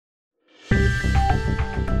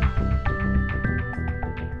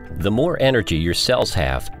The more energy your cells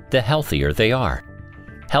have, the healthier they are.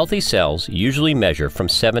 Healthy cells usually measure from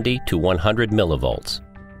 70 to 100 millivolts.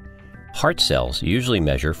 Heart cells usually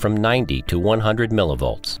measure from 90 to 100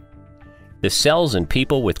 millivolts. The cells in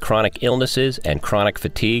people with chronic illnesses and chronic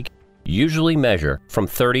fatigue usually measure from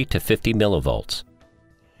 30 to 50 millivolts.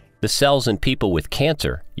 The cells in people with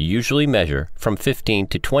cancer usually measure from 15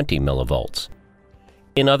 to 20 millivolts.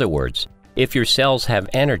 In other words, if your cells have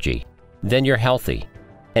energy, then you're healthy.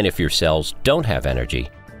 And if your cells don't have energy,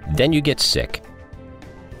 then you get sick.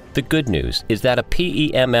 The good news is that a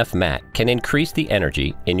PEMF mat can increase the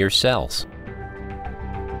energy in your cells.